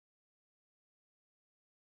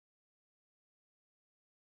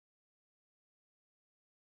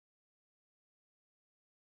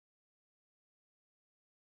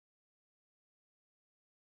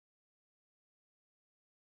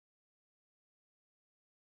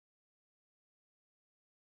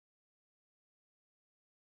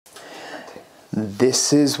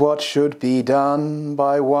This is what should be done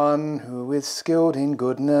by one who is skilled in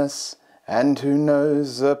goodness and who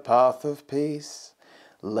knows the path of peace.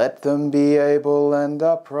 Let them be able and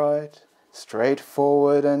upright,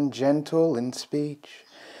 straightforward and gentle in speech,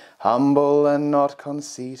 humble and not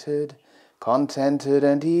conceited, contented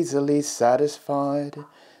and easily satisfied,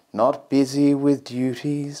 not busy with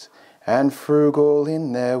duties and frugal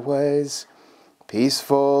in their ways,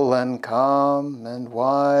 peaceful and calm and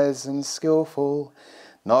wise and skillful,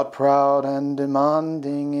 not proud and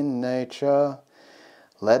demanding in nature.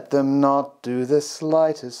 Let them not do the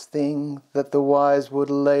slightest thing that the wise would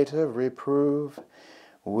later reprove,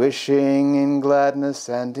 wishing in gladness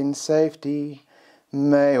and in safety.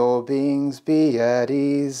 May all beings be at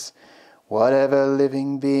ease, whatever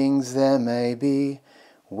living beings there may be,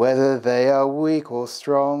 whether they are weak or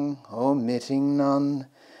strong, omitting none,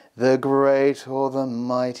 the great or the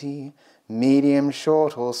mighty, medium,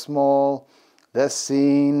 short or small, the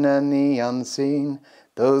seen and the unseen,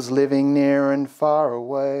 those living near and far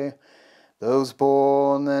away, those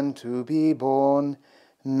born and to be born.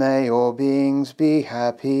 May all beings be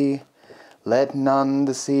happy. Let none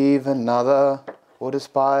deceive another or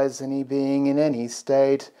despise any being in any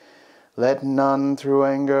state. Let none through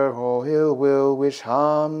anger or ill will wish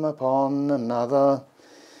harm upon another.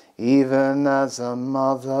 Even as a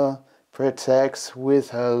mother protects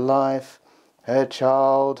with her life her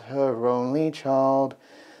child, her only child,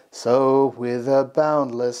 so with a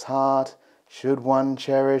boundless heart should one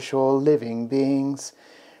cherish all living beings,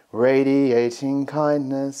 radiating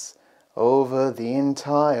kindness over the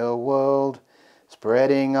entire world,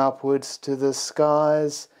 spreading upwards to the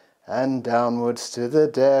skies and downwards to the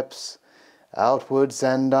depths, outwards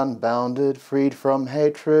and unbounded, freed from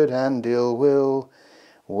hatred and ill will,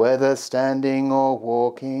 whether standing or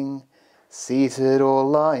walking, seated or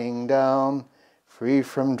lying down, free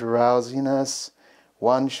from drowsiness.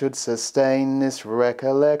 One should sustain this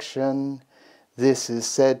recollection. This is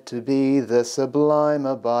said to be the sublime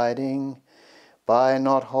abiding, by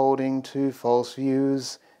not holding to false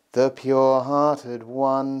views, the pure-hearted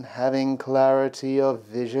one, having clarity of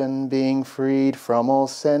vision, being freed from all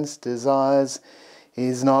sense desires,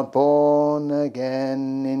 is not born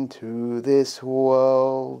again into this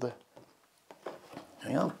world.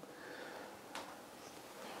 Hang on.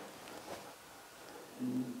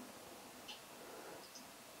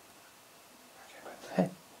 Hey.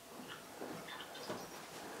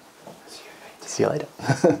 See you later.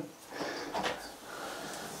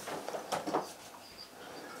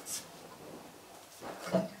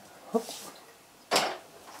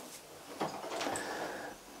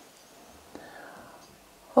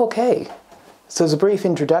 Okay, so as a brief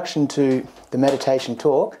introduction to the meditation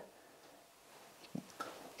talk. You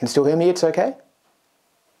can still hear me? It's okay?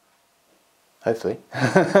 Hopefully.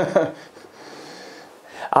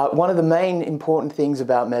 One of the main important things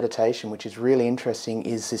about meditation, which is really interesting,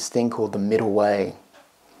 is this thing called the middle way.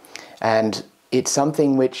 And it's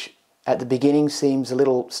something which at the beginning seems a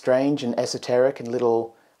little strange and esoteric and a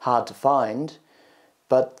little hard to find,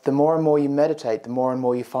 but the more and more you meditate, the more and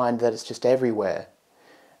more you find that it's just everywhere.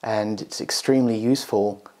 And it's extremely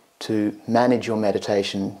useful to manage your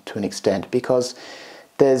meditation to an extent, because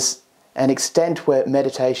there's an extent where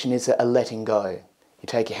meditation is a letting go. You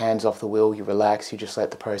take your hands off the wheel, you relax, you just let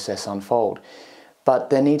the process unfold. But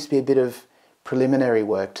there needs to be a bit of preliminary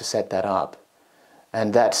work to set that up.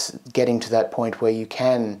 And that's getting to that point where you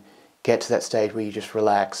can get to that stage where you just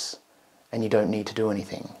relax and you don't need to do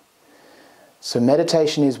anything. So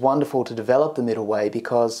meditation is wonderful to develop the middle way,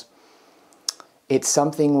 because it's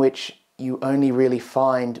something which you only really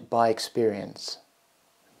find by experience,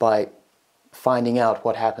 by finding out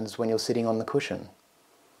what happens when you're sitting on the cushion.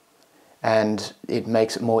 And it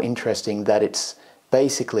makes it more interesting that it's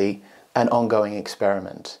basically an ongoing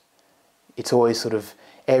experiment. It's always sort of,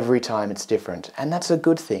 every time it's different. And that's a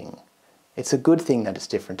good thing. It's a good thing that it's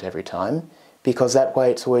different every time, because that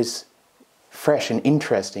way it's always fresh and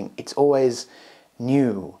interesting. It's always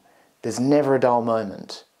new. There's never a dull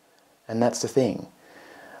moment. And that's the thing.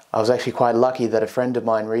 I was actually quite lucky that a friend of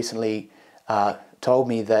mine recently told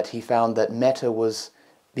me that he found that metta was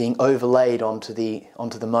being overlaid onto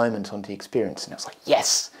the moment, onto the experience. And I was like,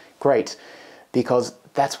 yes, great, because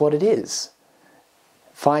that's what it is.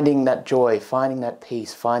 Finding that joy, finding that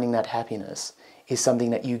peace, finding that happiness is something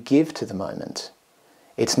that you give to the moment.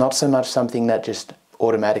 It's not so much something that just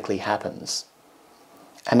automatically happens.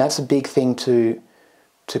 And that's a big thing to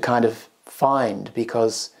kind of find,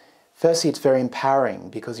 because firstly it's very empowering,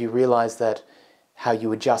 because you realize that how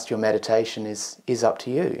you adjust your meditation is up to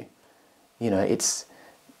you. You know, it's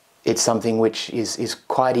something which is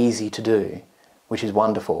quite easy to do, which is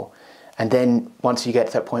wonderful. And then once you get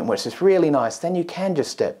to that point where it's just really nice, then you can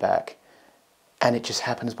just step back and it just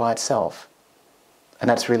happens by itself. And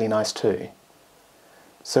that's really nice too.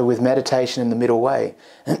 So with meditation in the middle way,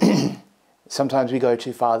 sometimes we go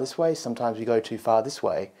too far this way, sometimes we go too far this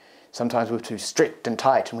way. Sometimes we're too strict and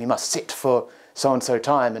tight and we must sit for so-and-so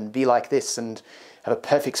time and be like this and have a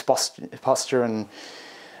perfect posture and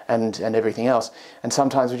everything else. And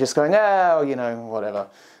sometimes we're just going, oh, you know, whatever.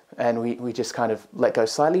 And we just kind of let go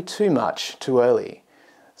slightly too much, too early.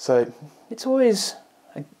 So it's always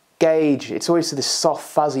a gauge, it's always this soft,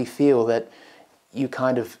 fuzzy feel that you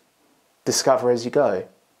kind of discover as you go.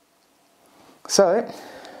 So,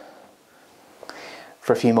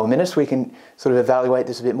 for a few more minutes we can sort of evaluate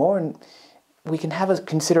this a bit more, and we can have a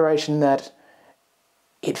consideration that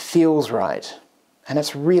it feels right. And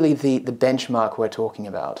that's really the benchmark we're talking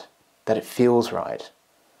about, that it feels right.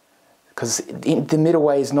 Because the middle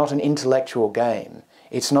way is not an intellectual game.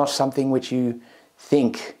 It's not something which you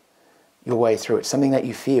think your way through. It's something that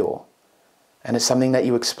you feel. And it's something that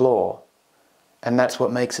you explore. And that's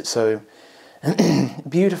what makes it so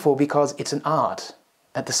beautiful, because it's an art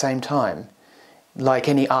at the same time. Like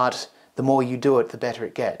any art, the more you do it, the better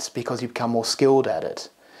it gets, because you become more skilled at it.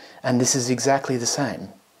 And this is exactly the same.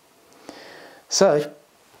 So,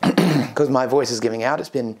 because my voice is giving out, it's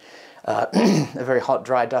been a very hot,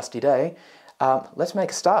 dry, dusty day, let's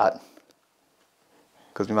make a start,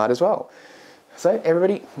 because we might as well. So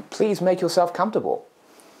everybody, please make yourself comfortable.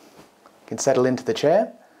 You can settle into the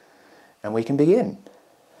chair and we can begin.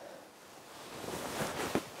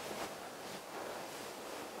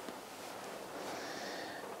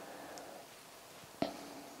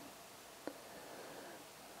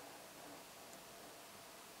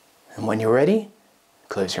 And when you're ready,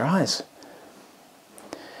 close your eyes.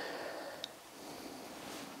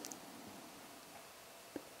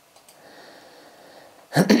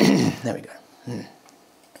 There we go.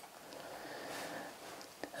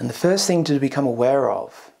 And the first thing to become aware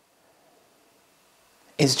of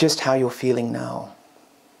is just how you're feeling now.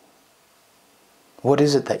 What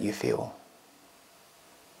is it that you feel?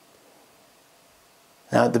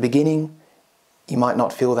 Now at the beginning, you might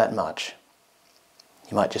not feel that much.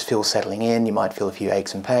 You might just feel settling in, you might feel a few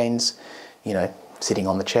aches and pains, you know, sitting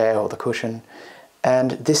on the chair or the cushion.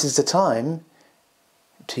 And this is the time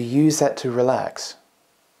to use that to relax,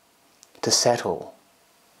 to settle,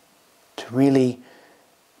 to really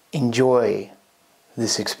enjoy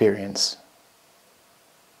this experience.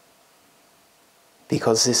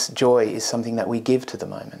 Because this joy is something that we give to the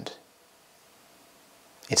moment.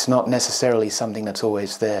 It's not necessarily something that's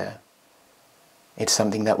always there. It's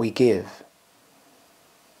something that we give.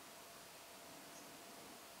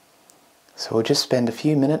 So we'll just spend a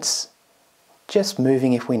few minutes just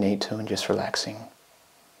moving if we need to and just relaxing.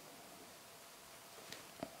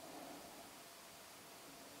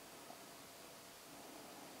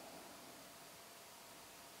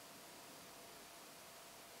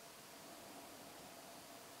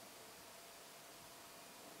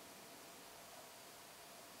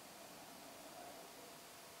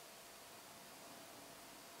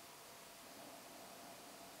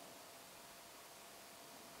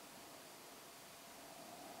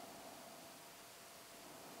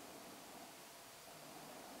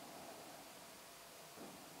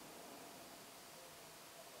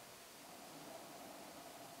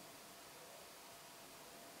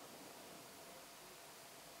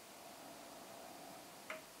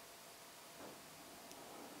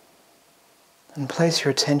 And place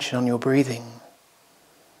your attention on your breathing.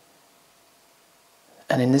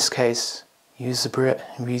 And in this case, use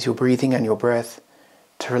your breathing and your breath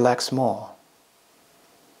to relax more.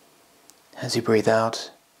 As you breathe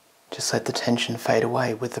out, just let the tension fade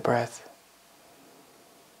away with the breath.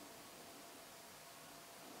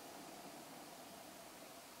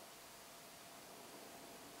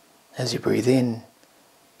 As you breathe in,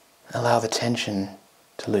 allow the tension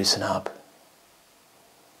to loosen up.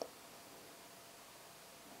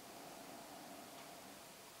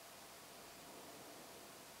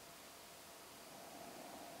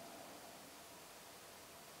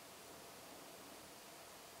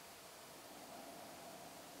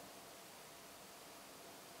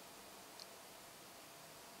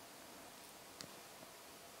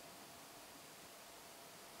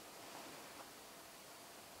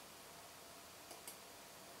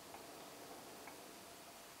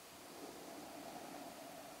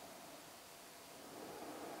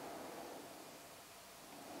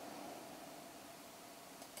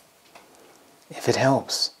 If it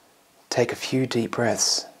helps, take a few deep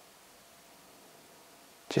breaths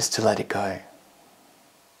just to let it go.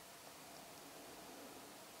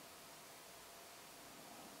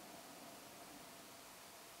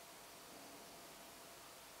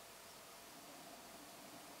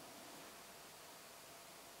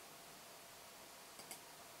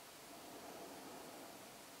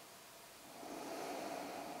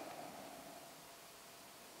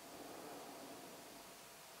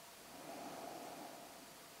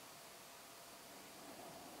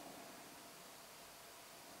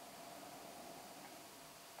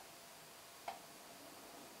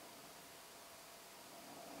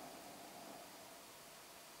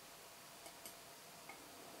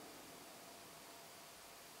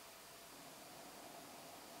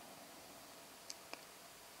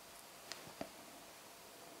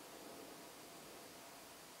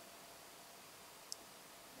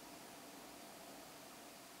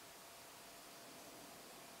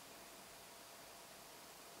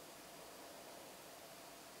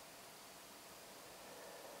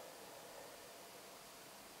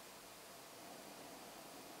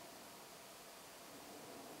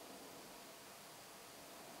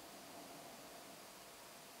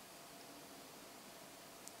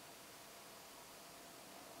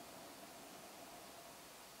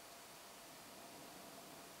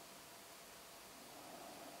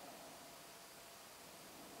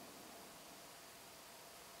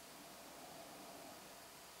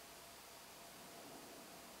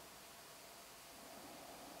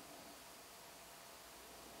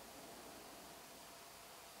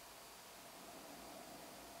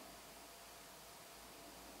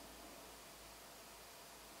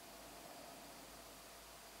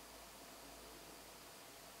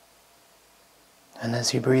 And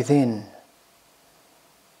as you breathe in,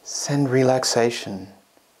 send relaxation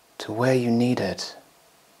to where you need it.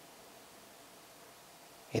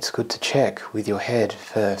 It's good to check with your head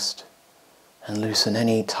first and loosen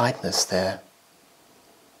any tightness there.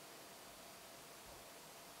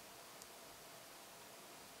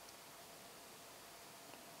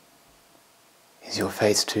 Is your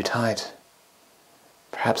face too tight?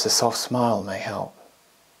 Perhaps a soft smile may help.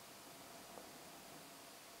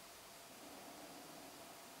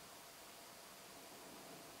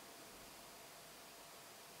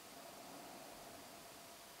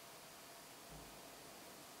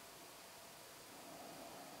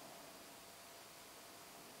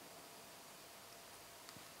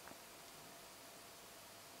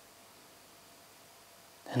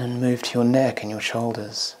 And then move to your neck and your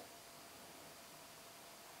shoulders.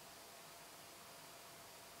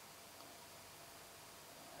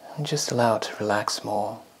 And just allow it to relax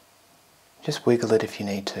more. Just wiggle it if you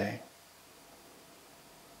need to.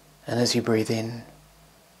 And as you breathe in,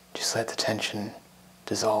 just let the tension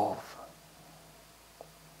dissolve.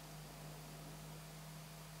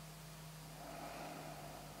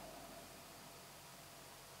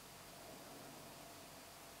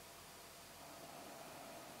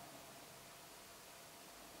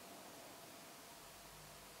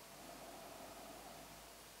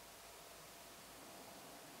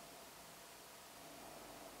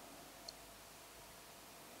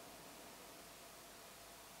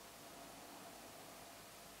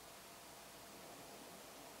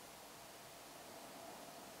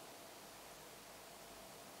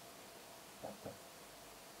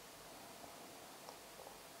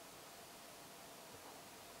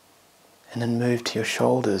 And then move to your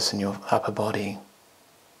shoulders and your upper body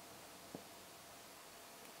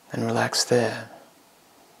and relax there.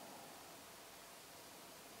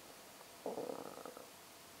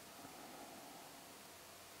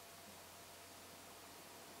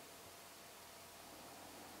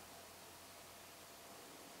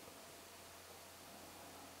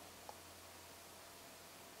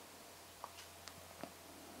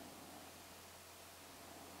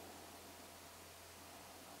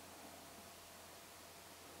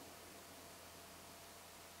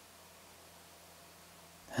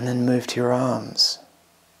 And then move to your arms.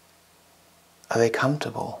 Are they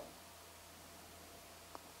comfortable?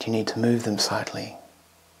 Do you need to move them slightly?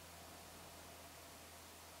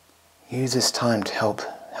 Use this time to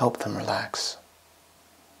help them relax.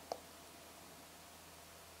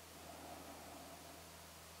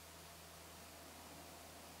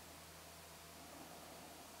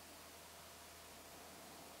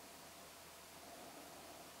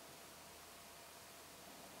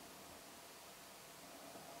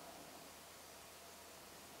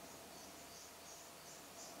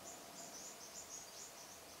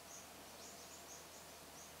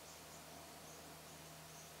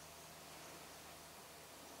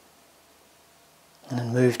 And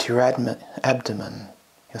then move to your abdomen,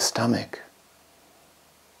 your stomach.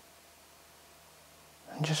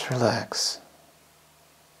 And just relax.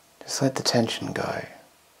 Just let the tension go.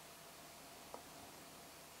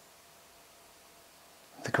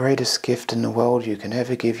 The greatest gift in the world you can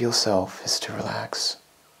ever give yourself is to relax.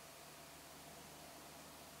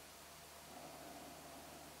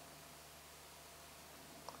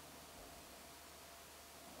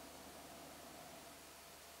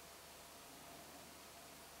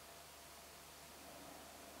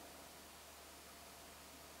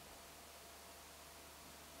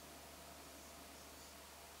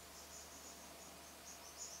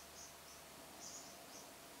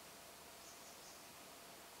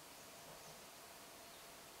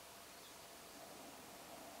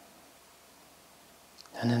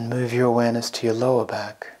 And then move your awareness to your lower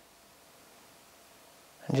back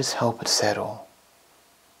and just help it settle.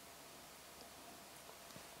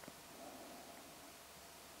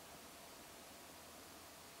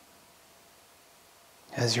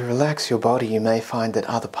 As you relax your body, you may find that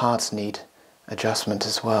other parts need adjustment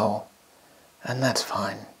as well, and that's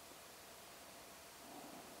fine.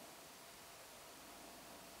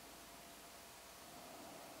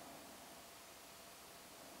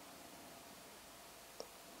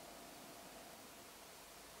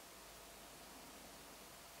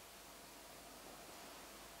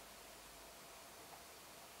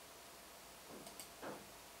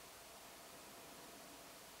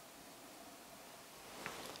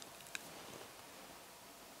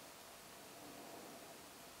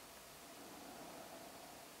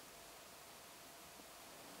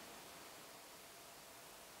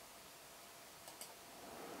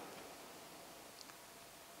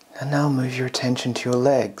 And now move your attention to your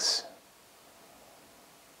legs.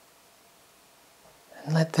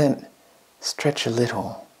 And let them stretch a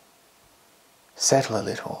little, settle a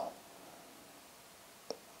little.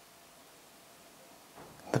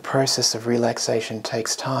 The process of relaxation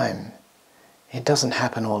takes time. It doesn't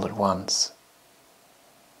happen all at once.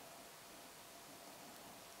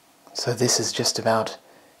 So this is just about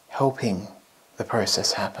helping the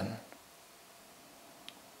process happen.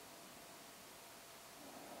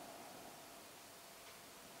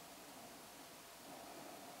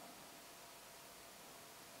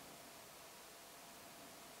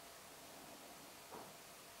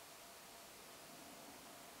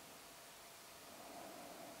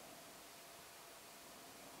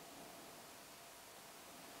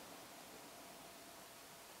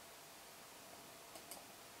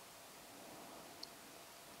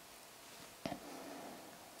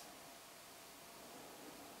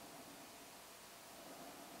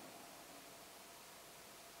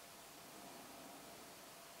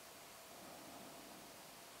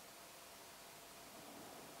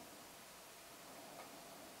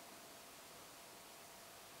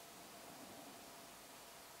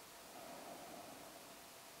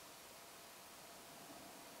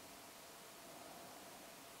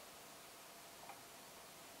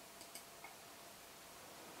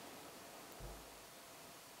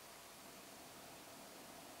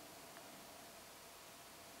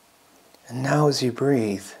 And now as you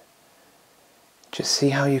breathe, just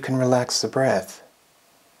see how you can relax the breath,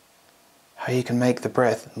 how you can make the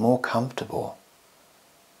breath more comfortable.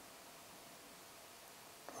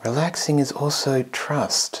 Relaxing is also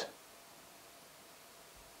trust.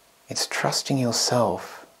 It's trusting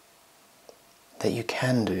yourself that you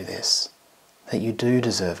can do this, that you do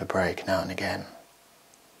deserve a break now and again.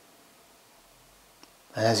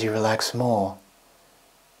 And as you relax more,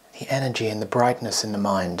 the energy and the brightness in the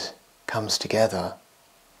mind comes together.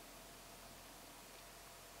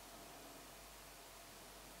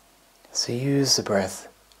 So use the breath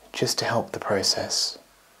just to help the process.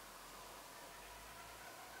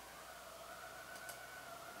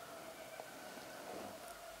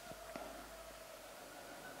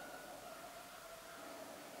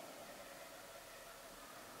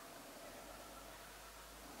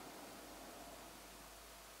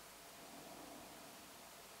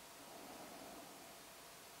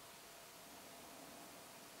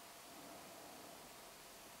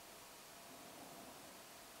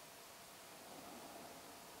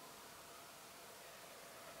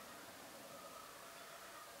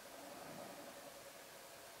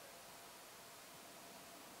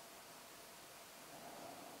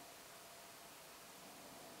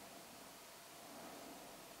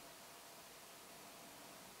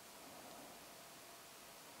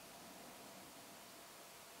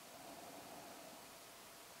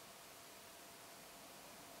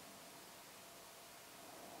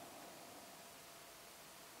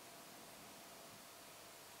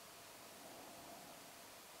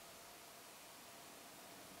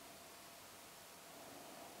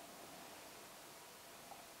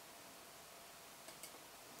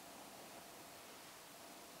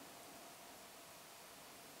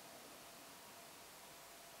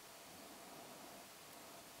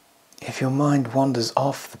 If your mind wanders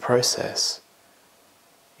off the process,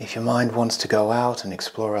 if your mind wants to go out and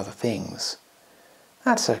explore other things,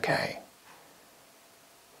 that's okay.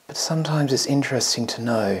 But sometimes it's interesting to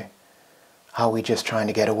know, are we just trying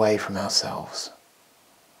to get away from ourselves?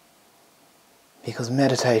 Because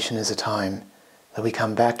meditation is a time that we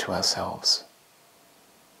come back to ourselves.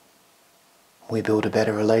 We build a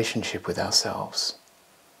better relationship with ourselves.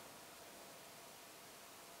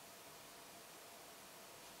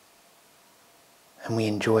 And we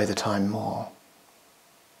enjoy the time more.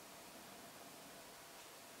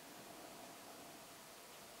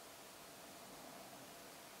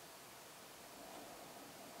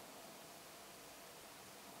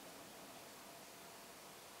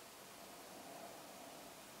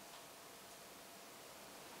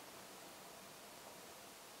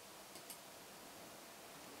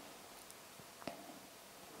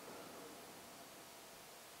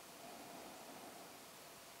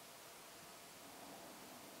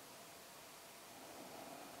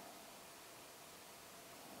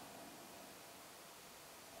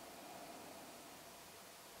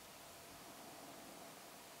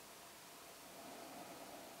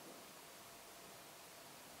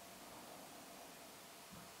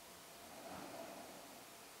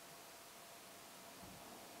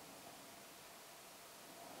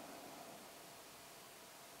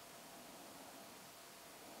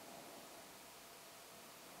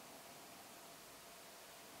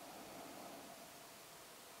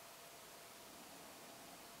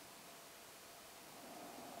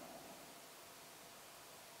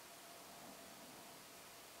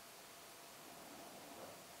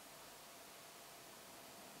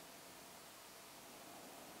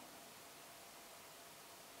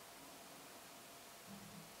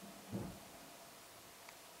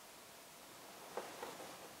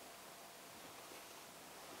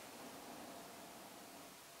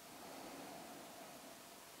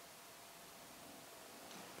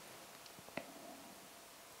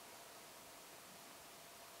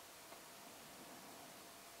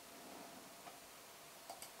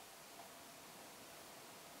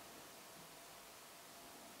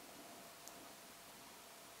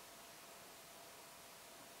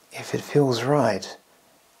 if it feels right,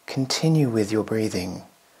 continue with your breathing,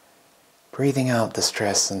 breathing out the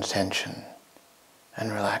stress and tension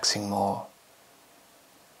and relaxing more.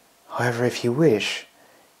 However, if you wish,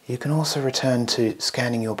 you can also return to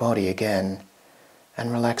scanning your body again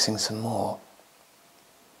and relaxing some more.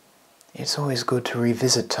 It's always good to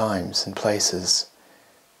revisit times and places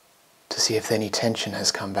to see if any tension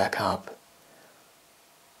has come back up,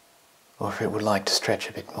 or if it would like to stretch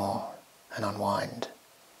a bit more and unwind.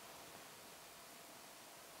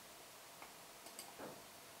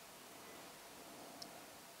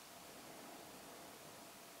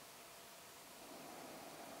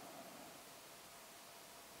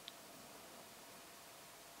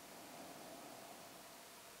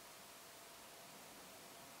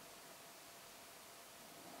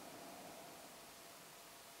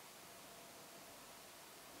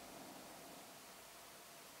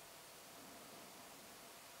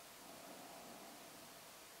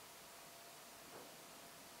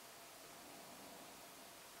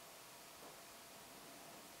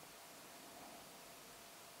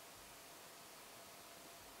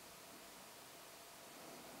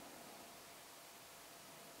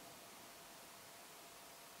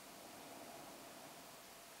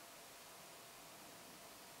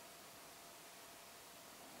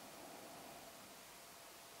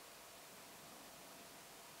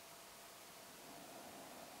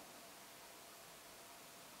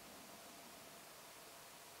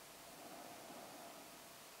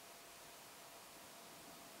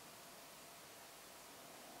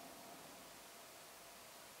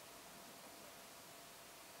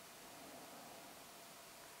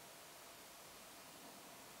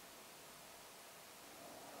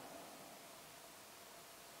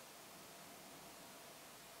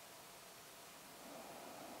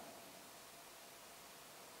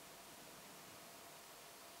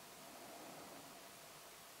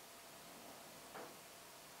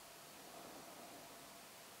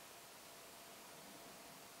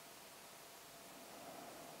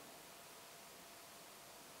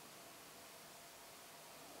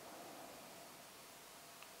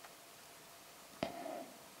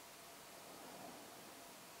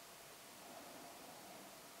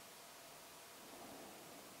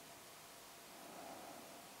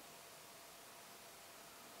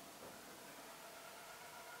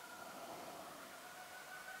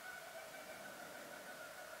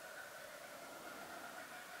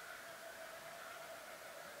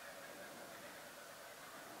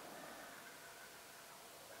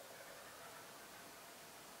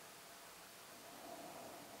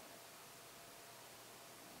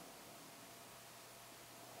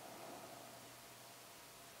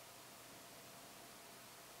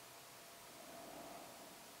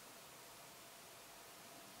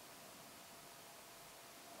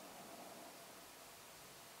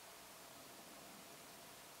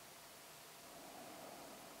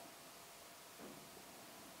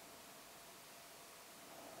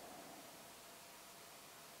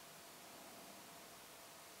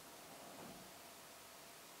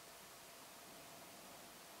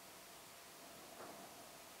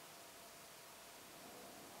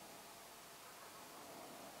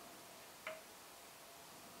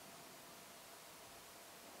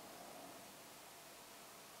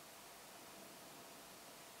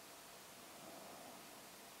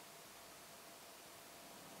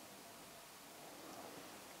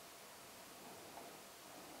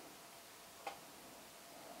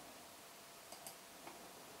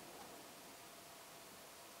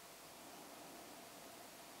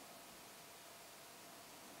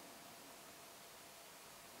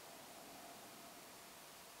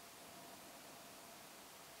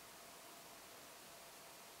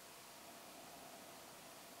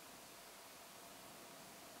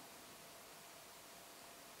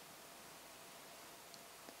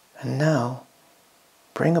 And now,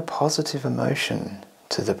 bring a positive emotion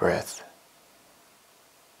to the breath,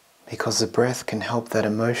 because the breath can help that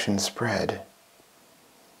emotion spread.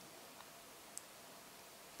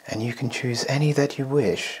 And you can choose any that you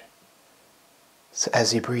wish. So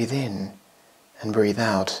as you breathe in and breathe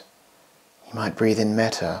out, you might breathe in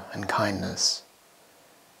metta and kindness.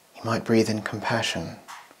 You might breathe in compassion.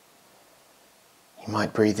 You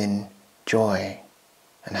might breathe in joy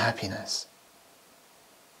and happiness.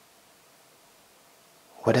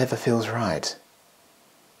 Whatever feels right.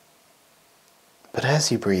 But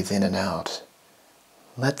as you breathe in and out,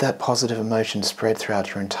 let that positive emotion spread throughout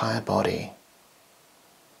your entire body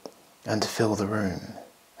and to fill the room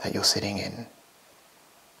that you're sitting in.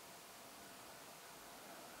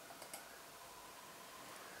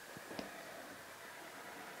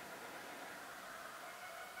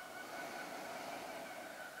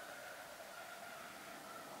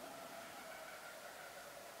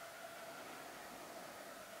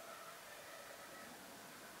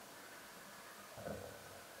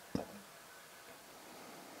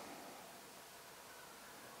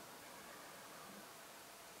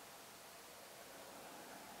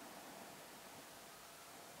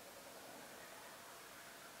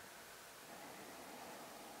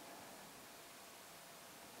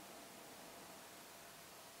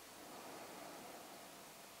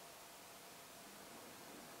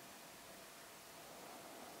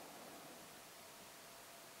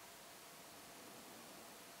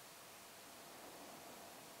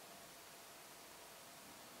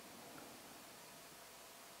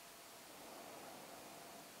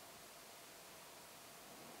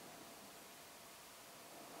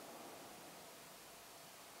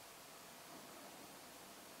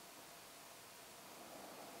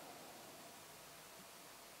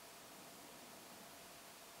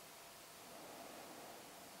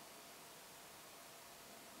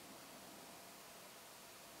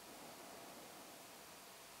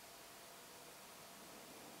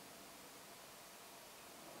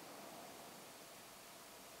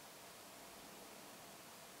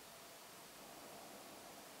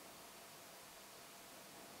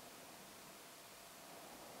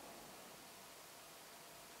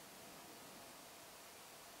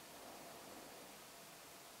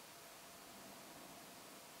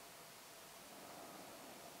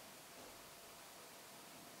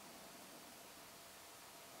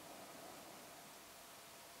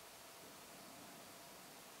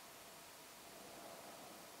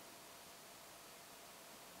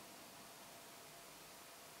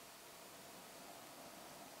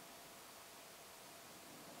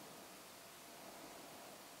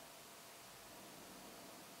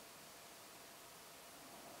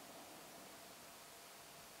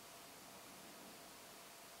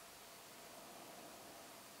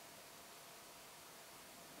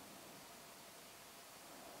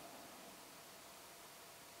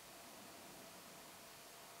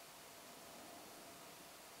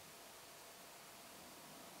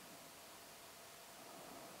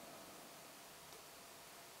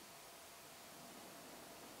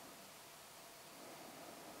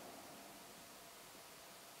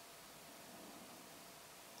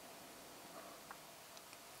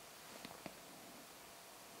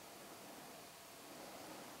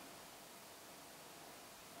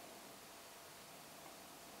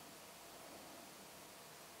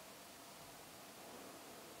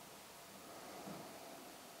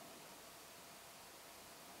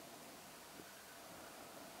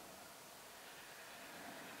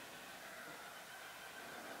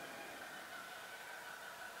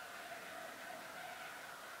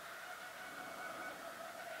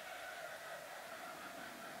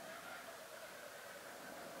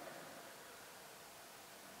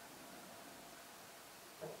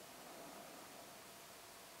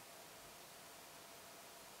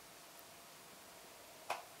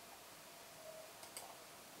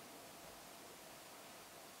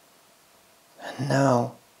 And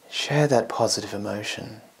now share that positive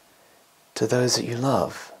emotion to those that you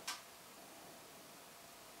love.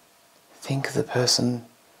 Think of the person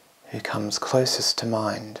who comes closest to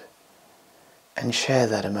mind and share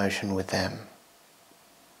that emotion with them.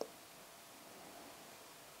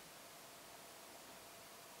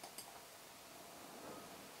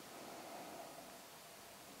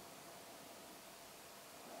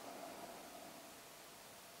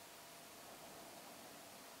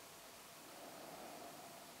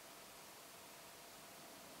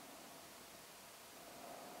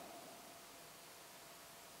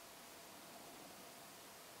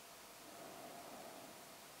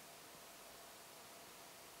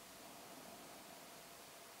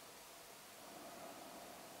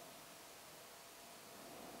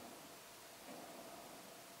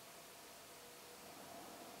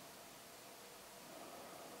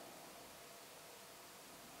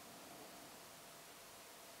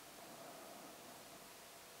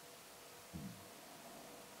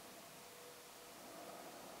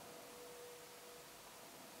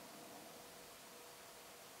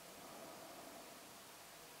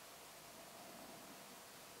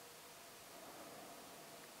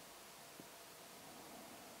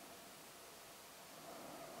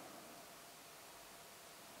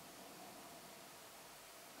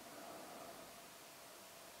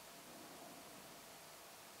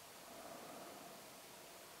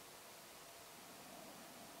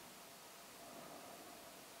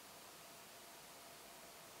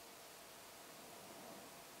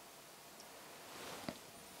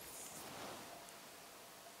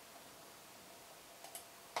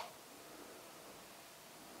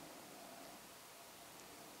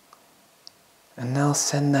 And now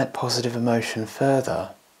send that positive emotion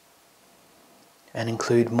further and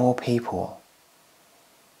include more people.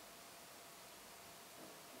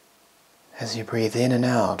 As you breathe in and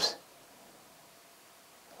out,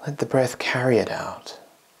 let the breath carry it out.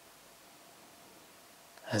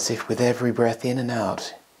 As if with every breath in and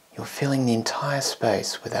out, you're filling the entire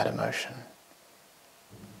space with that emotion.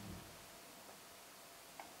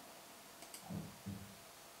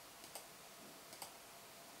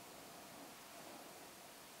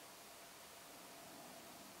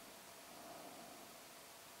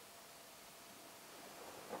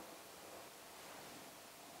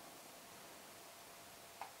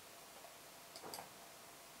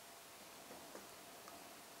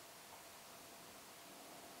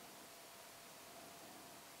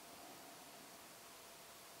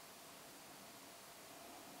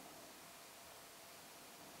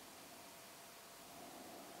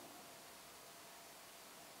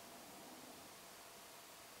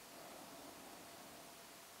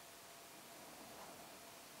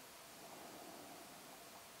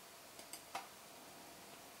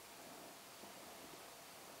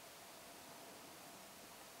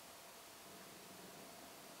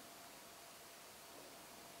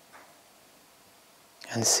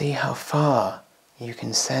 And see how far you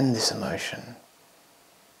can send this emotion.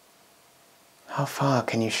 How far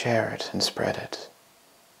can you share it and spread it?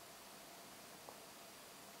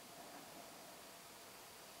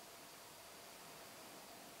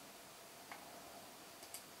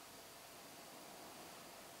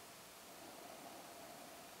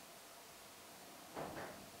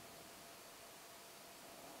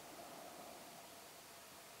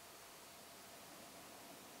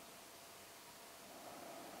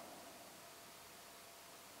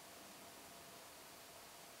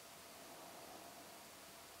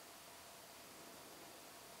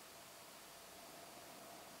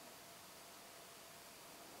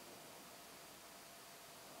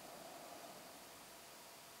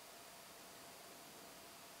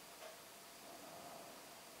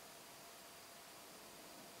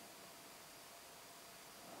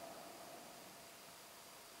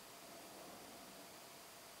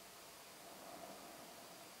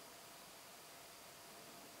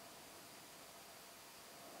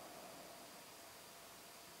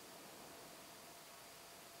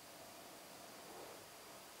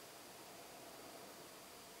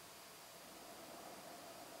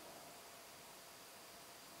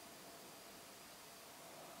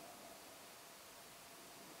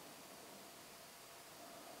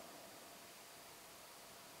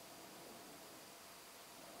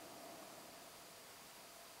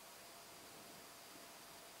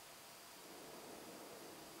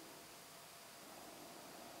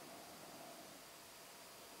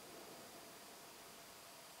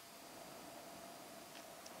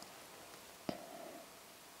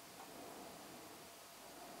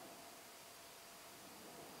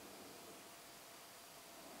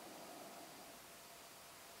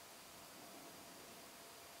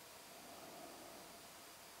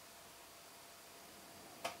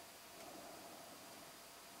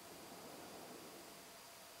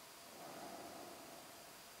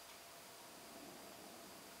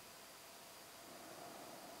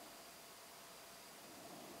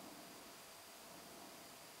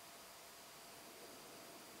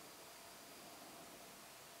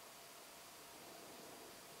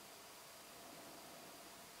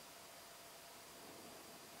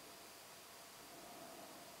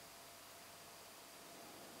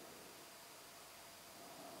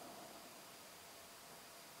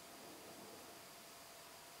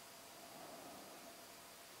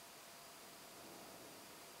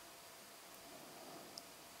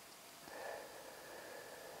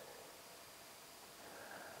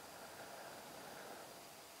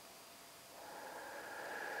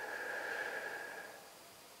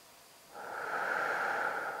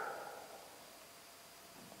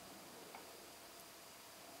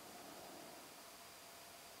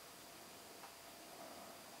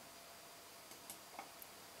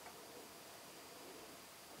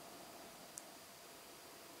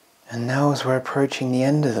 And now as we're approaching the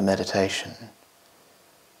end of the meditation,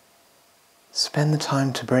 spend the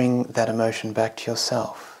time to bring that emotion back to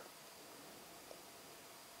yourself.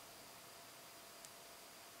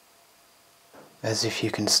 As if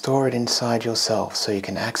you can store it inside yourself so you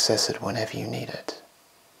can access it whenever you need it.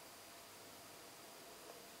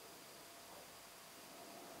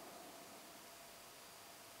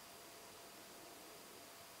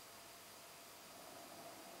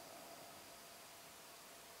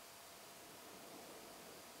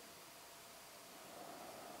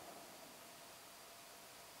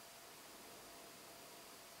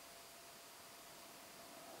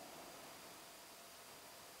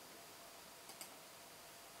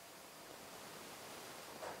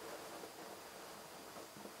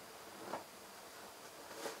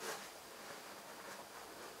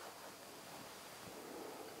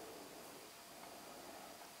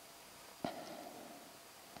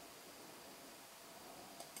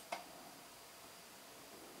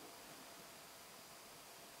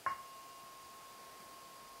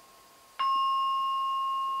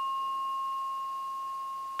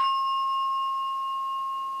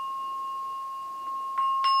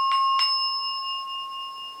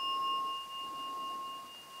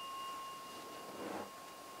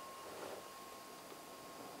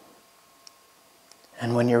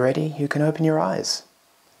 And when you're ready, you can open your eyes.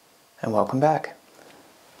 And welcome back.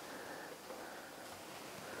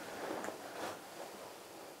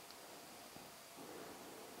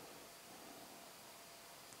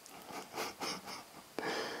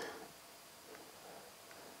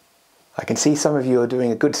 I can see some of you are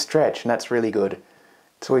doing a good stretch, and that's really good.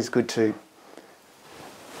 It's always good to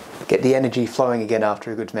get the energy flowing again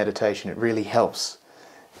after a good meditation. It really helps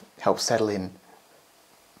settle in.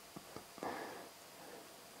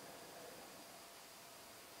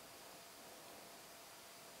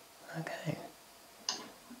 Okay.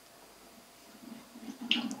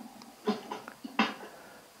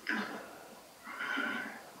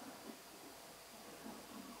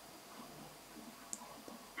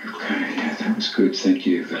 Okay, yeah, that was good. Thank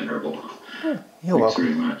you, Venerable. You're Thanks welcome.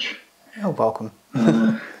 very much. You're welcome.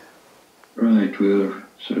 Right, we'll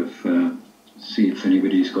sort of see if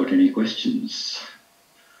anybody's got any questions.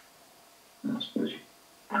 I suppose.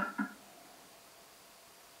 I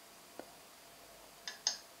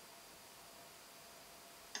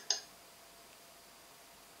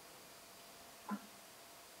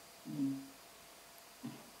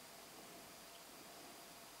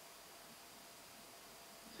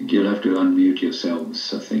think you'll have to unmute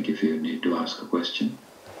yourselves, I think, if you need to ask a question.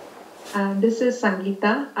 This is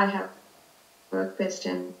Sangeeta. I have a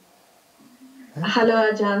question.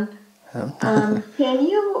 Hello, Ajahn. Can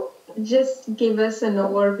you just give us an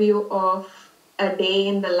overview of a day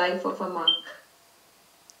in the life of a monk?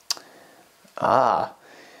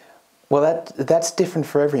 Well, that's different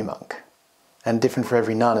for every monk, and different for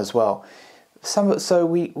every nun as well. So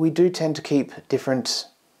we do tend to keep different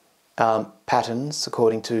patterns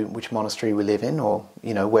according to which monastery we live in, or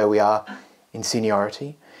where we are in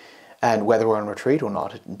seniority, and whether we're on retreat or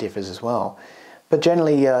not. It differs as well. But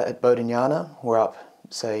generally at Bodhinyana, we're up,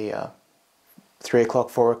 say, 3 o'clock,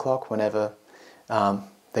 4 o'clock, whenever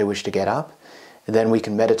they wish to get up. And then we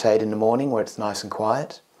can meditate in the morning where it's nice and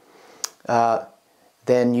quiet.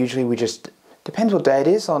 Then usually we just, depends what day it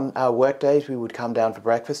is, on our work days we would come down for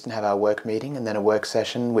breakfast and have our work meeting, and then a work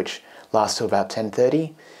session which lasts till about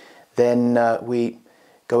 10:30. Then we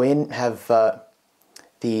go in, have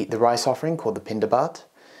the rice offering called the Pindabat,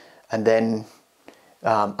 and then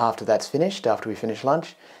after that's finished, after we finish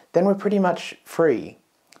lunch, then we're pretty much free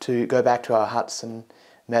to go back to our huts and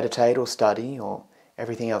meditate or study or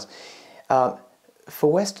everything else.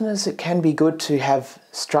 For Westerners, it can be good to have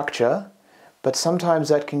structure, but sometimes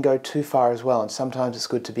that can go too far as well, and sometimes it's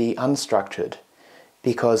good to be unstructured,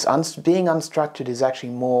 because being unstructured is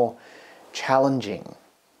actually more challenging,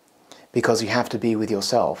 because you have to be with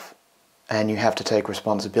yourself and you have to take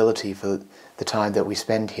responsibility for the time that we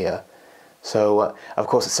spend here. So, of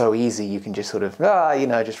course, it's so easy, you can just sort of,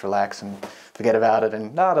 just relax and forget about it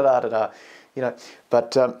and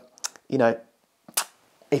But,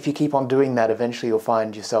 if you keep on doing that, eventually you'll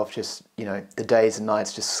find yourself just, the days and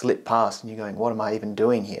nights just slip past and you're going, what am I even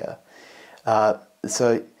doing here?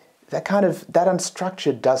 So that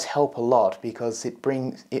unstructured does help a lot, because it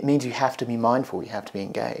means you have to be mindful, you have to be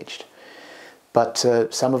engaged. But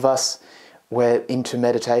some of us, we're into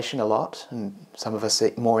meditation a lot, and some of us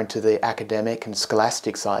are more into the academic and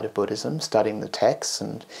scholastic side of Buddhism, studying the texts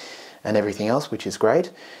and everything else, which is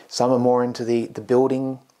great. Some are more into the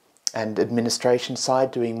building and administration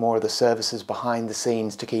side, doing more of the services behind the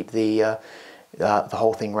scenes to keep the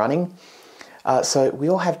whole thing running. So we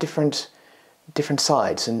all have different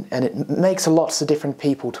sides, and it makes lots of different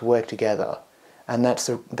people to work together, and that's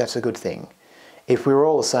a good thing. If we were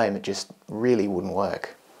all the same, it just really wouldn't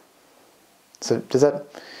work. So does that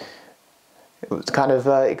kind of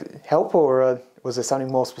help, or was there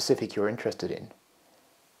something more specific you were interested in?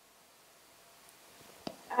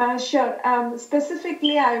 Sure.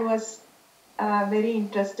 Specifically, I was very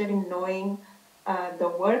interested in knowing the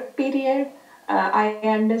work period. I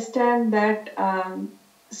understand that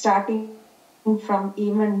starting from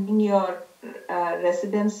even in your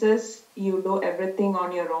residences, you do everything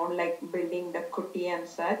on your own, like building the kuti and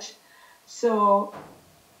such. So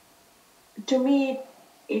to me,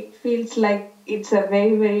 it feels like it's a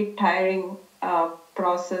very, very tiring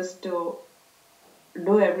process to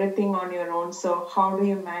do everything on your own. So how do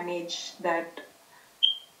you manage that?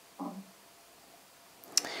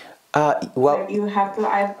 Well, you have to.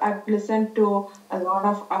 I've listened to a lot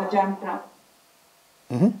of Ajahn Brahm.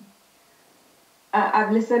 Mm-hmm.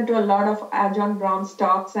 I've listened to a lot of Ajahn Brahm's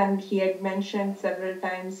talks, and he had mentioned several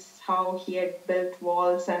times how he had built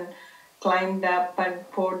walls and climbed up and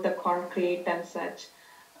poured the concrete and such.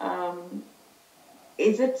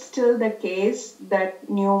 Is it still the case that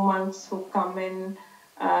new monks who come in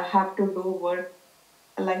have to do work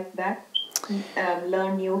like that,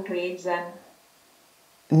 learn new trades and?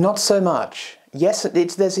 Not so much. Yes,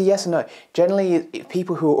 there's a yes and no. Generally,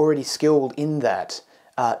 people who are already skilled in that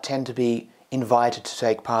tend to be invited to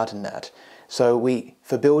take part in that. So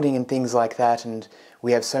for building and things like that, and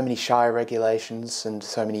we have so many Shire regulations and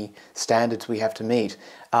so many standards we have to meet,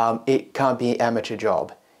 it can't be an amateur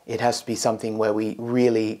job. It has to be something where we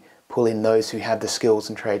really pull in those who have the skills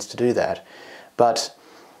and trades to do that. But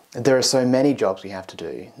there are so many jobs we have to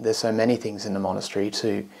do. There's so many things in the monastery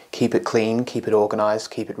to keep it clean, keep it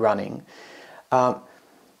organised, keep it running. But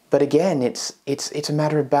again, it's a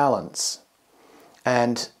matter of balance.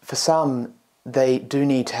 And for some, they do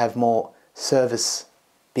need to have more service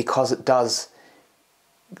because it does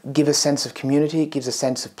give a sense of community, it gives a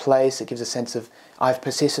sense of place, it gives a sense of I've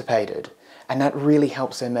participated, and that really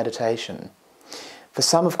helps their meditation. For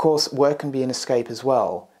some, of course, work can be an escape as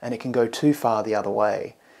well, and it can go too far the other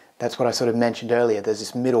way. That's what I sort of mentioned earlier. There's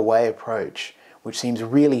this middle way approach, which seems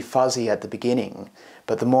really fuzzy at the beginning,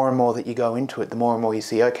 but the more and more that you go into it, the more and more you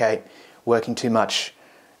see, okay, working too much,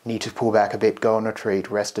 need to pull back a bit, go on retreat,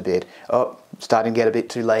 rest a bit. Oh, starting to get a bit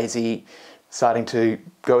too lazy, starting to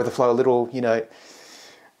go with the flow a little,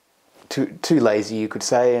 too lazy, you could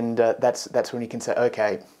say, and that's when you can say,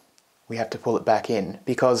 okay, we have to pull it back in,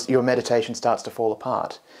 because your meditation starts to fall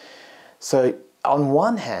apart. So on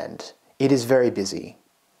one hand, it is very busy,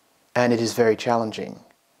 and it is very challenging.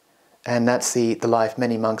 And that's the life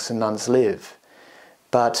many monks and nuns live.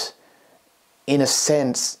 But in a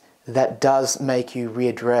sense, that does make you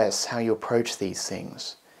readdress how you approach these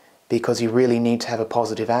things, because you really need to have a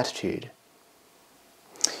positive attitude.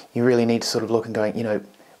 You really need to sort of look and going,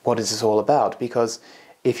 what is this all about? Because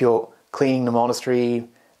if you're cleaning the monastery,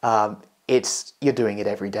 you're doing it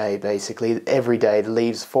every day, basically. Every day the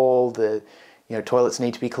leaves fall, toilets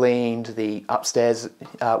need to be cleaned, the upstairs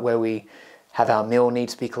where we have our meal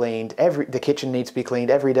needs to be cleaned, the kitchen needs to be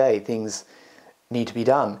cleaned. Every day things need to be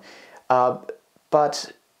done.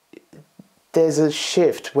 But there's a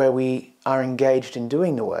shift where we are engaged in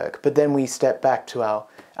doing the work, but then we step back to our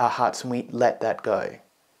huts and we let that go.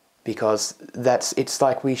 Because it's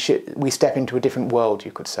like we step into a different world,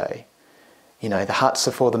 you could say. The huts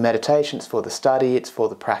are for the meditation, it's for the study, it's for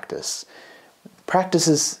the practice. Practice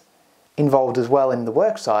is involved as well in the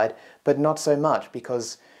work side, but not so much,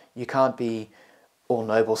 because you can't be all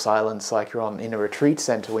noble silence like you're in a retreat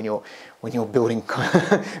centre when you're building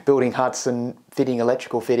building huts and fitting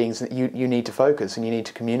electrical fittings. You need to focus and you need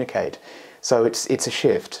to communicate. So it's a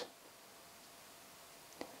shift.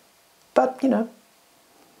 But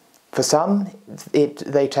for some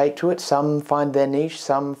they take to it. Some find their niche.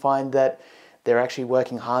 Some find that they're actually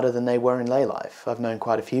working harder than they were in lay life. I've known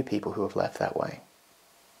quite a few people who have left that way.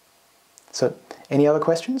 So, any other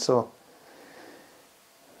questions or?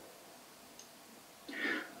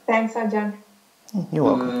 Thanks, Ajahn. You're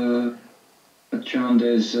welcome. Ajahn,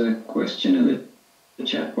 there's a question in the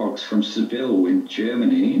chat box from Sibylle in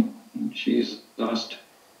Germany. She's asked,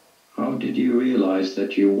 how did you realize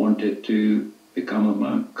that you wanted to become a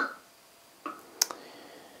monk?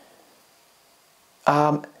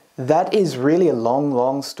 That is really a long,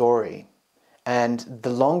 long story. And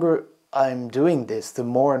the longer I'm doing this, the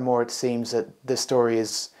more and more it seems that the story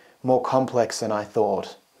is more complex than I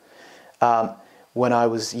thought. When I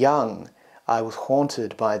was young, I was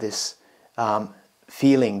haunted by this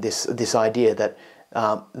feeling, this idea that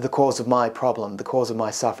the cause of my problem, the cause of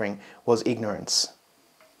my suffering was ignorance.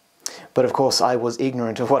 But of course I was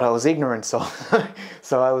ignorant of what I was ignorant of.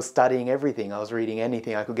 So I was studying everything, I was reading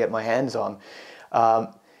anything I could get my hands on.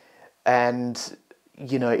 And,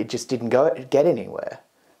 you know, it just didn't get anywhere.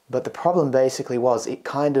 But the problem basically was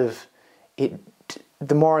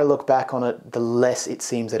the more I look back on it, the less it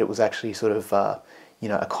seems that it was actually sort of, you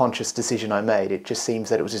know, a conscious decision I made. It just seems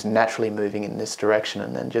that it was just naturally moving in this direction,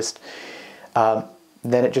 and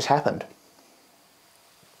then it just happened.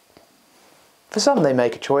 For some, they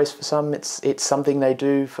make a choice. For some, it's something they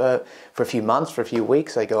do for a few months, for a few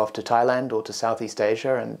weeks. They go off to Thailand or to Southeast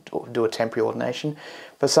Asia and do a temporary ordination.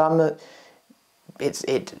 For some,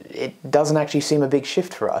 it doesn't actually seem a big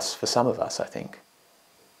shift for us. For some of us, I think.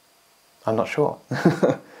 I'm not sure.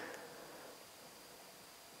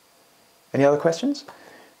 Any other questions?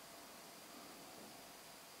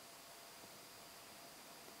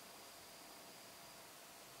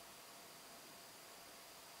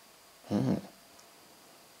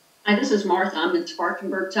 Hi, this is Martha. I'm in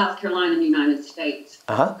Spartanburg, South Carolina, in the United States.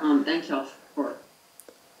 Thank y'all for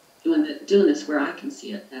doing this where I can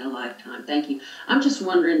see it in a lifetime. Thank you. I'm just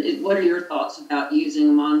wondering, what are your thoughts about using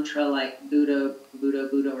a mantra like Buddha, Buddha,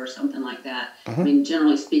 Buddha, or something like that? I mean,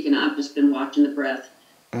 generally speaking, I've just been watching the breath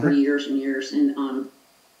for years and years, and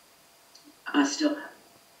I still have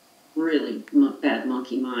really bad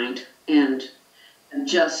monkey mind, and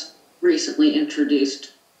just recently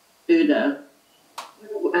introduced Buddha.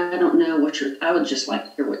 I don't know I would just like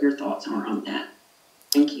to hear what your thoughts are on that.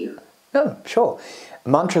 Thank you. Oh, sure.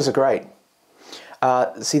 Mantras are great.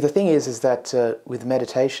 See, the thing is that with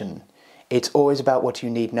meditation, it's always about what you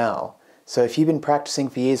need now. So if you've been practicing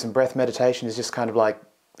for years and breath meditation is just kind of like,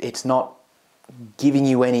 it's not giving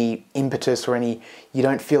you any impetus or you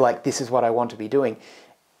don't feel like this is what I want to be doing,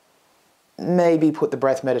 maybe put the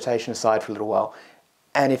breath meditation aside for a little while.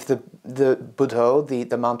 And if the Buddha,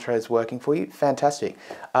 the mantra is working for you, fantastic.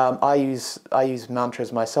 I use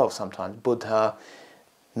mantras myself sometimes. Buddha,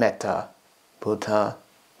 Metta, Buddha,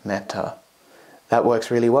 Metta. That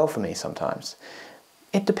works really well for me sometimes.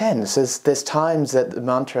 It depends. There's times that the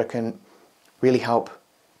mantra can really help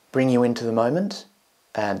bring you into the moment,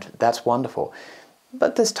 and that's wonderful.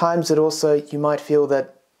 But there's times that also you might feel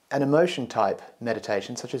that an emotion type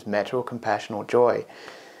meditation, such as metta or compassion or joy,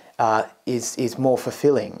 is more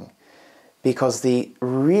fulfilling, because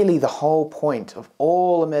really the whole point of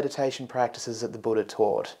all the meditation practices that the Buddha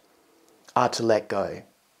taught are to let go,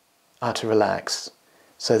 are to relax,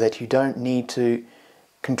 so that you don't need to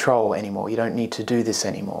control anymore, you don't need to do this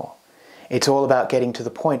anymore. It's all about getting to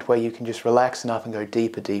the point where you can just relax enough and go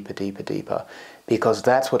deeper, deeper, deeper, deeper, because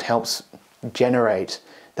that's what helps generate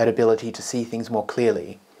that ability to see things more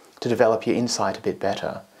clearly, to develop your insight a bit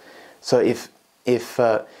better. So if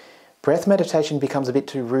breath meditation becomes a bit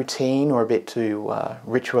too routine or a bit too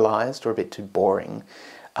ritualized or a bit too boring,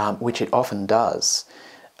 which it often does,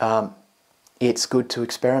 it's good to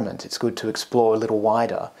experiment, it's good to explore a little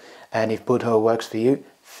wider. And if Buddha works for you,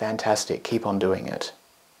 fantastic, keep on doing it.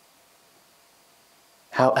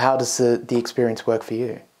 How does the experience work for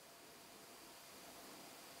you?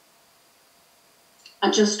 I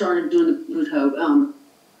just started doing the Buddha.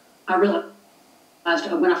 I realized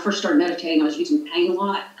when I first started meditating, I was using pain a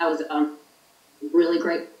lot. I was a really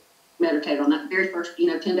great meditator on that very first,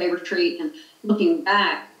 10-day retreat. And looking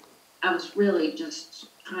back, I was really just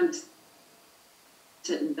trying to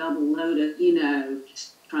sit in double loaded,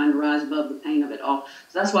 just trying to rise above the pain of it all.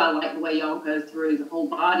 So that's why I like the way y'all go through the whole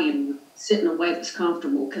body and sit in a way that's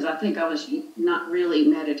comfortable, because I think I was not really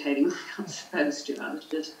meditating like I was supposed to. I was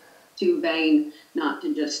just too vain not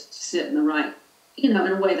to just sit in the right, in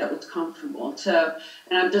a way that was comfortable. So,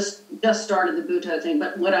 and I've just started the Buddha thing,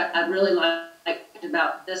 but what I really liked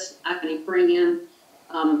about this, I can bring in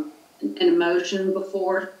an emotion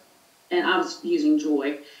before, and I was using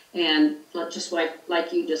joy, and just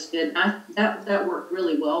like you just did, that worked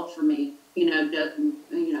really well for me,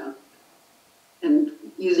 and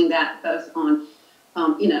using that both on,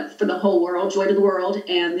 for the whole world, joy to the world,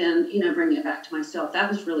 and then, bringing it back to myself. That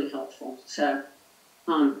was really helpful. So,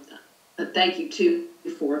 thank you too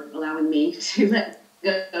for allowing me to let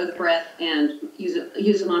go of the breath and use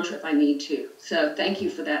a mantra if I need to. So thank you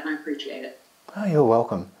for that, and I appreciate it. Oh, you're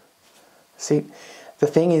welcome. See, the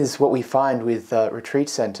thing is, what we find with retreat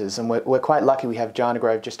centers, and we're quite lucky we have Jhana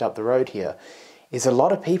Grove just up the road here, is a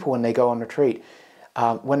lot of people when they go on retreat,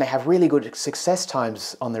 when they have really good success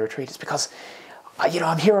times on the retreat, it's because,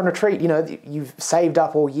 I'm here on retreat, you've saved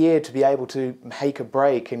up all year to be able to make a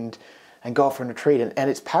break and go off on retreat, and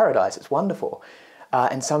it's paradise, it's wonderful.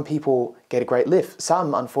 And some people get a great lift.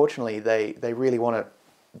 Some, unfortunately, they really want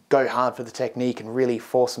to go hard for the technique and really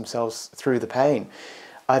force themselves through the pain.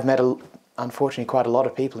 I've met, unfortunately, quite a lot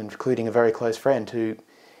of people, including a very close friend, who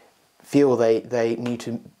feel they need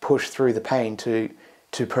to push through the pain to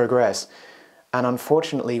progress. And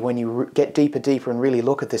unfortunately, when you get deeper and really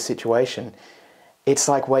look at this situation, it's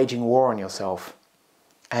like waging war on yourself,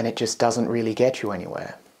 and it just doesn't really get you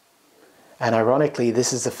anywhere. And ironically,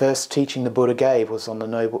 this is the first teaching the Buddha gave, was on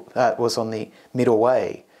the middle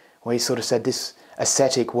way, where he sort of said this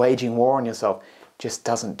ascetic waging war on yourself just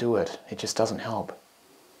doesn't do it. It just doesn't help.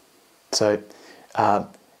 So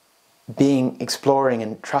exploring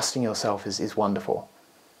and trusting yourself is wonderful.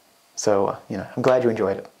 So, I'm glad you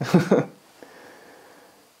enjoyed it.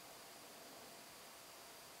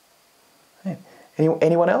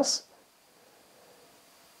 Anyone else?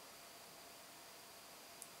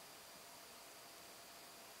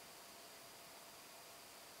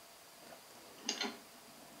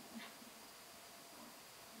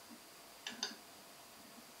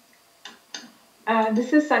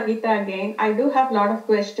 This is Sangeeta again. I do have a lot of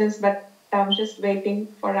questions, but I'm just waiting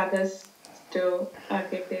for others to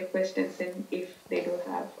get their questions in if they do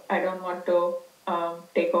have. I don't want to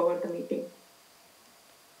take over the meeting.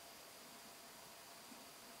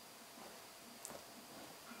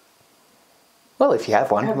 Well, if you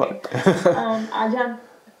have one. Okay. Ajahn,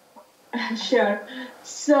 sure.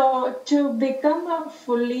 So, to become a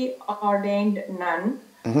fully ordained nun,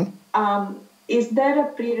 is there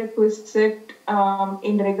a prerequisite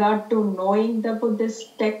in regard to knowing the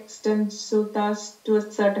Buddhist texts and suttas to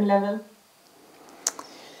a certain level?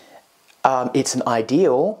 It's an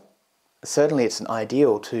ideal. Certainly it's an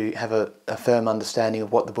ideal to have a firm understanding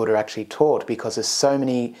of what the Buddha actually taught, because there's so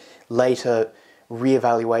many later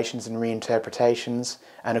re-evaluations and reinterpretations,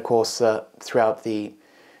 and of course throughout the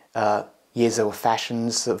years there were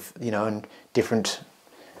fashions of, and different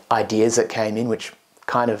ideas that came in, which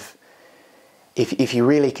kind of, if you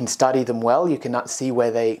really can study them well, you can see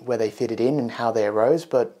where they fitted in and how they arose,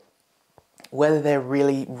 but whether they're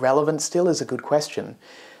really relevant still is a good question.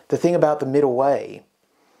 The thing about the middle way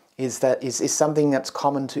is that is something that's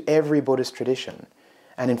common to every Buddhist tradition,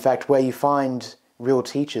 and in fact where you find real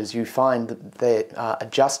teachers, you find that they're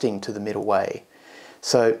adjusting to the middle way.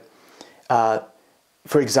 So,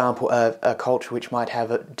 for example, a culture which might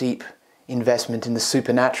have a deep investment in the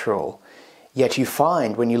supernatural, yet you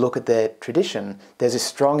find when you look at their tradition, there's a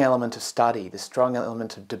strong element of study, the strong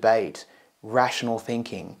element of debate, rational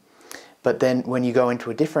thinking. But then when you go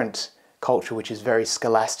into a different culture which is very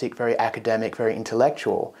scholastic, very academic, very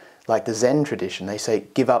intellectual, like the Zen tradition, they say,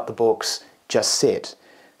 give up the books, just sit.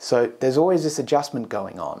 So there's always this adjustment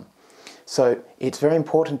going on. So it's very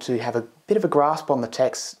important to have a bit of a grasp on the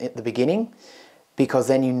text at the beginning, because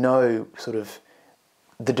then you know sort of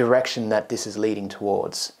the direction that this is leading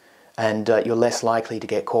towards, and you're less likely to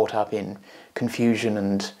get caught up in confusion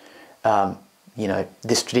and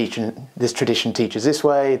this tradition teaches this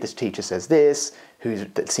way, this teacher says this,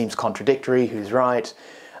 that seems contradictory, who's right.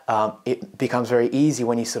 It becomes very easy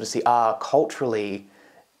when you sort of see, culturally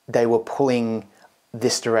they were pulling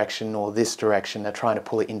this direction or this direction, they're trying to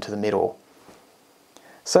pull it into the middle.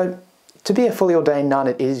 So to be a fully ordained nun,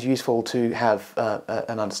 it is useful to have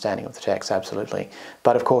an understanding of the text, absolutely.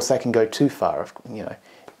 But of course that can go too far.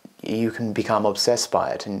 You can become obsessed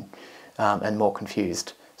by it and more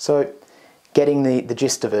confused. So getting the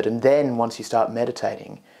gist of it, and then once you start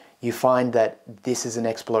meditating, you find that this is an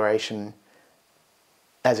exploration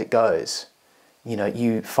as it goes.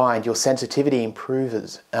 You find your sensitivity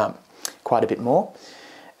improves quite a bit more,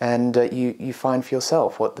 and you find for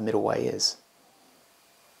yourself what the middle way is.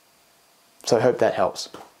 So I hope that helps.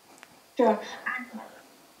 Sure.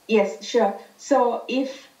 Yes, sure. So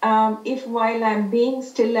if while I'm being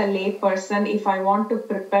still a lay person, if I want to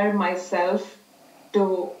prepare myself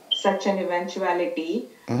to such an eventuality,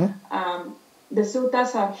 the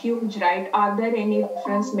suttas are huge, right? Are there any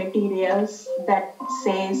reference materials that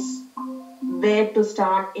says where to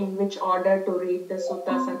start, in which order to read the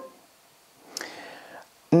suttas?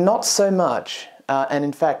 Not so much. And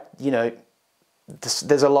in fact,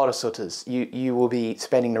 there's a lot of suttas. You will be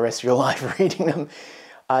spending the rest of your life reading them.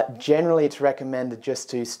 Generally, it's recommended just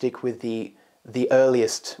to stick with the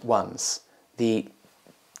earliest ones,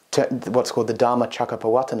 what's called the Dhamma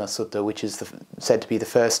Chakkappawattana Sutta, which is said to be the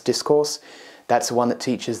first discourse. That's the one that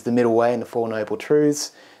teaches the middle way and the Four Noble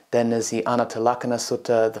Truths. Then there's the Anattalakkhana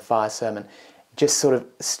Sutta, the Fire Sermon. Just sort of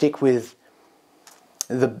stick with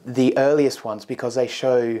the earliest ones, because they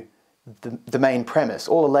show the main premise.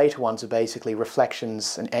 All the later ones are basically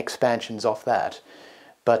reflections and expansions off that.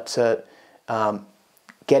 But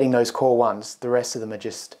getting those core ones, the rest of them are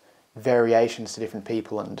just variations to different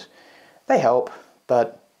people, and they help,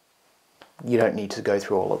 but you don't need to go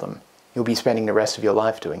through all of them. You'll be spending the rest of your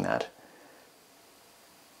life doing that.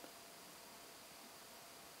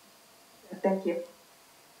 Thank you.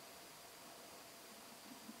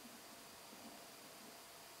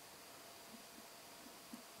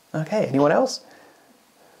 Okay, anyone else?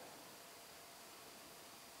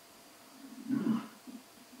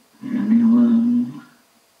 Anyone?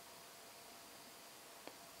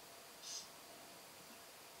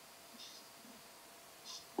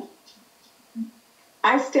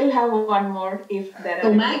 I still have one more if there are.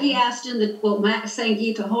 So Maggie asked in the, well,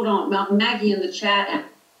 Sangeeta, hold on, Maggie in the chat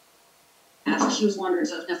asked, she was wondering,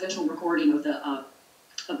 so an official recording of the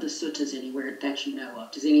suttas anywhere that you know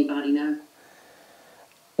of. Does anybody know?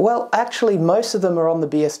 Well, actually, most of them are on the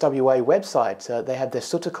BSWA website. They have their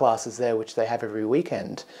sutta classes there, which they have every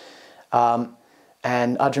weekend. And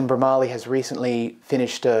Ajahn Brahmali has recently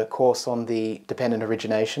finished a course on the dependent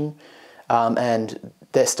origination, and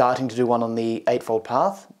they're starting to do one on the Eightfold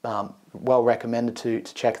Path. Well recommended to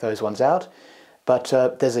check those ones out. But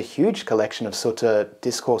there's a huge collection of sutta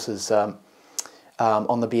discourses on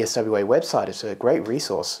the BSWA website. It's a great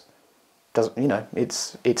resource. You know,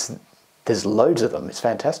 there's loads of them. It's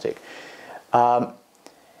fantastic.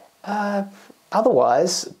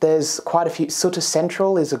 Otherwise, there's quite a few. Sutta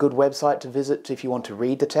Central is a good website to visit if you want to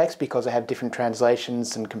read the text, because they have different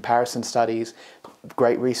translations and comparison studies.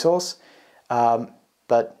 Great resource.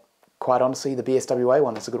 But quite honestly, the BSWA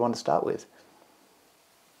one is a good one to start with.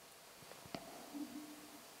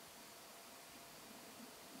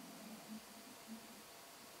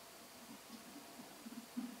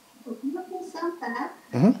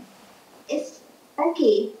 Mm-hmm. It's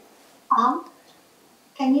okay.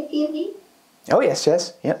 Can you hear me? Oh yes,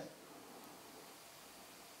 yes, yep.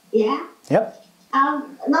 Yeah. Yep.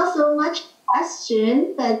 Not so much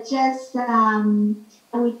question, but just a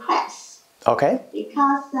request. Okay.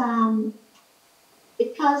 Because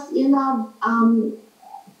you know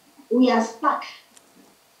we are stuck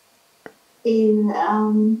in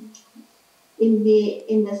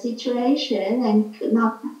the situation and could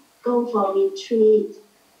not go for retreat.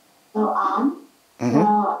 So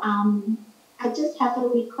I just have a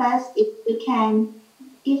request if you can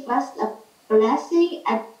give us a blessing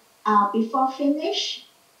at before finish.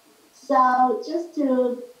 So just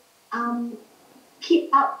to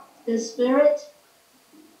keep up the spirit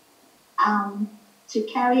to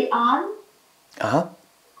carry on,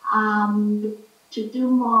 to do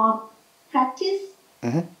more practice,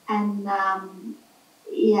 and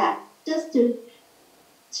just to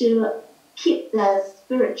keep the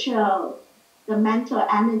spiritual, the mental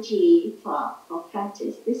energy for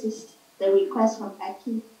practice. This is the request from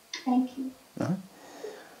Becky. Thank you.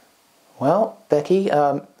 Well, Becky,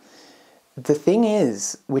 the thing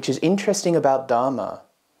is, which is interesting about Dhamma,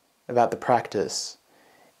 about the practice,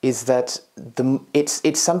 is that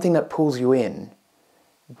it's something that pulls you in.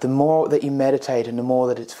 The more that you meditate and the more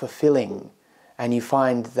that it's fulfilling, and you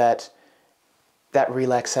find that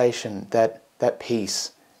relaxation, that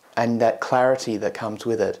peace, and that clarity that comes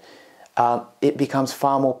with it, it becomes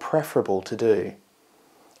far more preferable to do.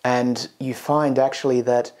 And you find actually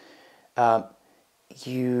that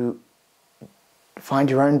you find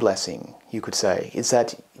your own blessing, you could say, is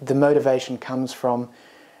that the motivation comes from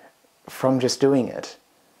just doing it.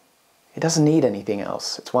 It doesn't need anything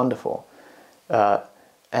else. It's wonderful.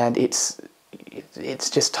 And it's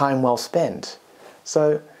just time well spent.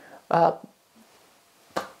 So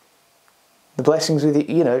the blessings with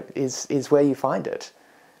you know is where you find it.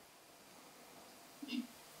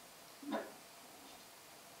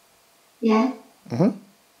 Yeah. Mm-hmm.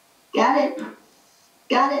 Got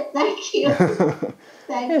it. Thank you.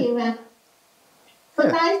 Thank you, man. So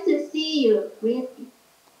nice to see you, really.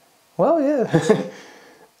 Well, yeah.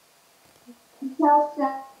 Because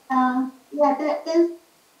there's,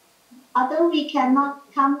 although we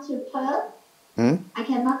cannot come to Perth, I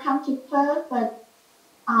cannot come to Perth, but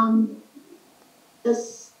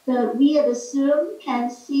via the Zoom can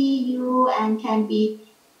see you and can be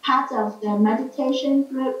part of the meditation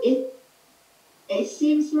group. It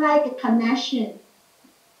seems like a connection,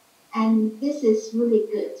 and this is really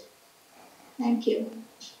good. Thank you.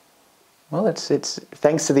 Well, it's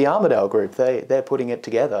thanks to the Armadale group. They're putting it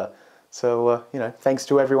together. So thanks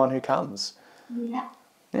to everyone who comes. Yeah.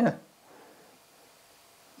 Yeah.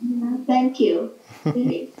 Thank you.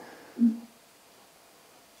 Really.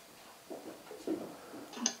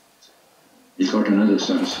 He's got another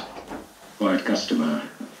satisfied customer,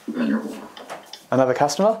 Venerable. Another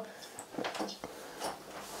customer?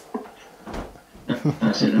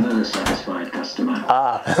 I said another satisfied customer.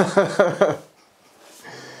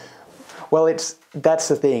 Well, that's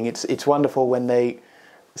the thing. It's wonderful when they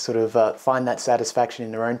sort of find that satisfaction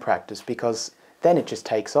in their own practice, because then it just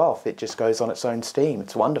takes off. It just goes on its own steam.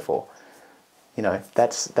 It's wonderful. You know,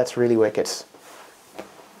 that's really where it gets,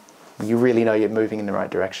 you really know you're moving in the right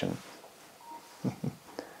direction.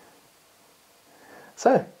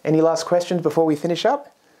 So, any last questions before we finish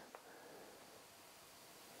up?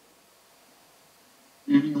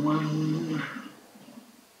 Anyone?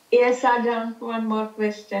 Yes, Ajahn, one more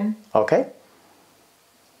question. Okay.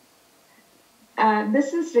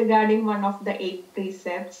 This is regarding one of the 8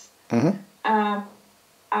 precepts. Again,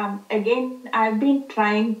 I've been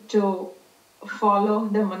trying to follow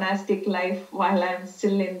the monastic life while I'm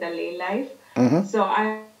still in the lay life. So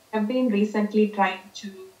I have been recently trying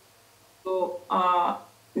to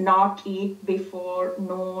not eat before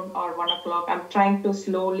noon or 1 o'clock. I'm trying to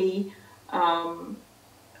slowly from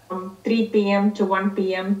 3 p.m. to 1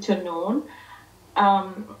 p.m. to noon.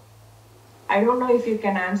 I don't know if you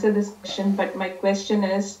can answer this question, but my question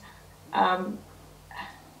is, I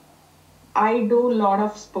do a lot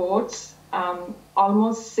of sports,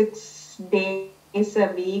 almost 6 days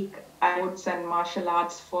a week, sports and martial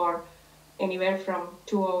arts for anywhere from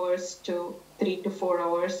 2 hours to 3 to 4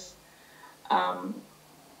 hours.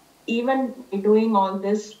 Even doing all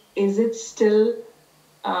this, is it still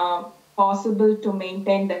possible to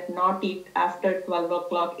maintain that not eat after 12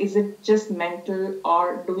 o'clock? Is it just mental,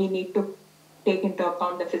 or do we need to take into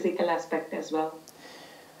account the physical aspect as well?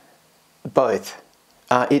 Both.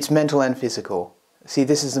 It's mental and physical. See,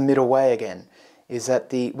 this is the middle way again, is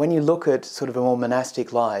that when you look at sort of a more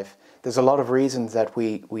monastic life, there's a lot of reasons that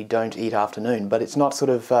we don't eat afternoon, but it's not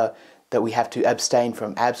sort of that we have to abstain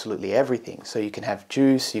from absolutely everything. So you can have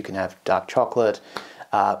juice, you can have dark chocolate,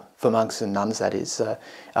 for monks and nuns that is,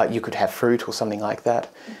 you could have fruit or something like that.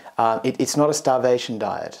 It's not a starvation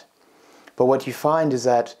diet. But what you find is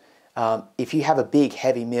that if you have a big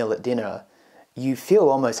heavy meal at dinner, you feel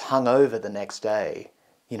almost hungover the next day.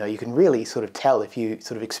 You know, you can really sort of tell if you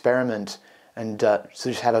sort of experiment and sort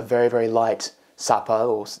of have a very, very light supper,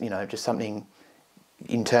 or, you know, just something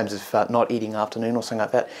in terms of not eating afternoon or something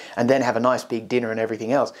like that, and then have a nice big dinner and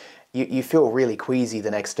everything else, you feel really queasy the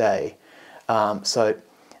next day. So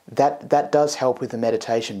that does help with the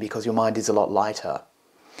meditation, because your mind is a lot lighter.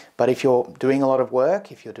 But if you're doing a lot of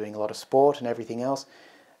work, if you're doing a lot of sport and everything else,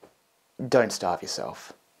 don't starve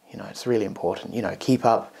yourself. You know, it's really important. You know, keep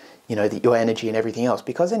up, you know, your energy and everything else,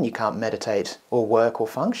 because then you can't meditate or work or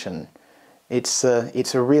function. It's a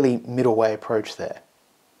really middle way approach there.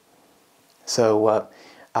 So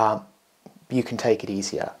you can take it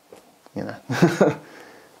easier, you know.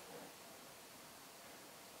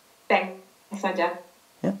 Thanks, Ajahn.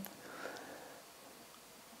 Yeah.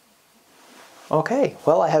 Okay.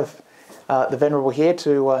 Well, I have the Venerable here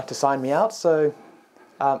to sign me out. So,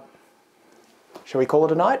 shall we call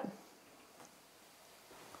it a night?